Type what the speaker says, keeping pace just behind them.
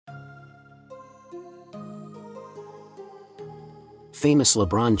Famous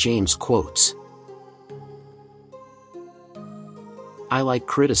LeBron James quotes. I like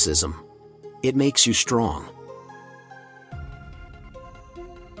criticism. It makes you strong.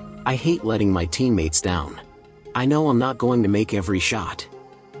 I hate letting my teammates down. I know I'm not going to make every shot.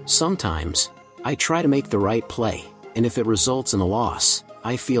 Sometimes, I try to make the right play, and if it results in a loss,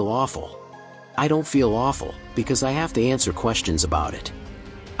 I feel awful. I don't feel awful, because I have to answer questions about it.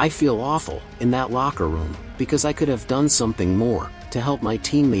 I feel awful in that locker room, because I could have done something more to help my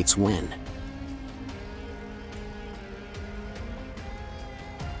teammates win.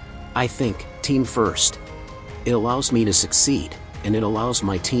 I think, team first. It allows me to succeed, and it allows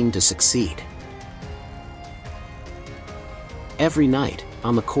my team to succeed. Every night,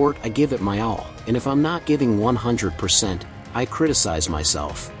 on the court I give it my all, and if I'm not giving 100%, I criticize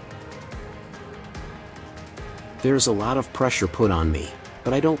myself. There's a lot of pressure put on me,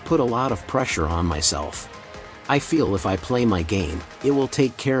 but I don't put a lot of pressure on myself. I feel if I play my game, it will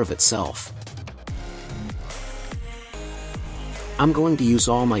take care of itself. I'm going to use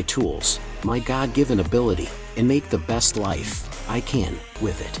all my tools, my God-given ability, and make the best life I can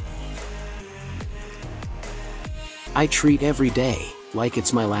with it. I treat every day like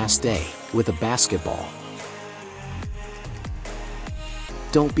it's my last day with a basketball.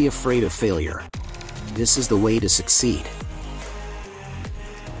 Don't be afraid of failure. This is the way to succeed.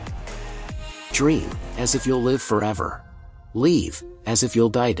 Dream as if you'll live forever. Leave as if you'll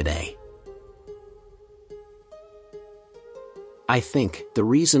die today. I think the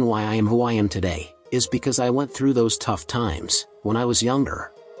reason why I am who I am today is because I went through those tough times when I was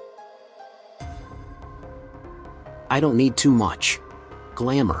younger. I don't need too much.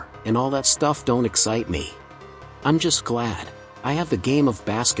 Glamour and all that stuff don't excite me. I'm just glad I have the game of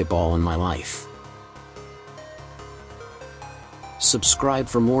basketball in my life. Subscribe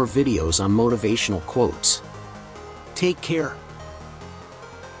for more videos on motivational quotes. Take care.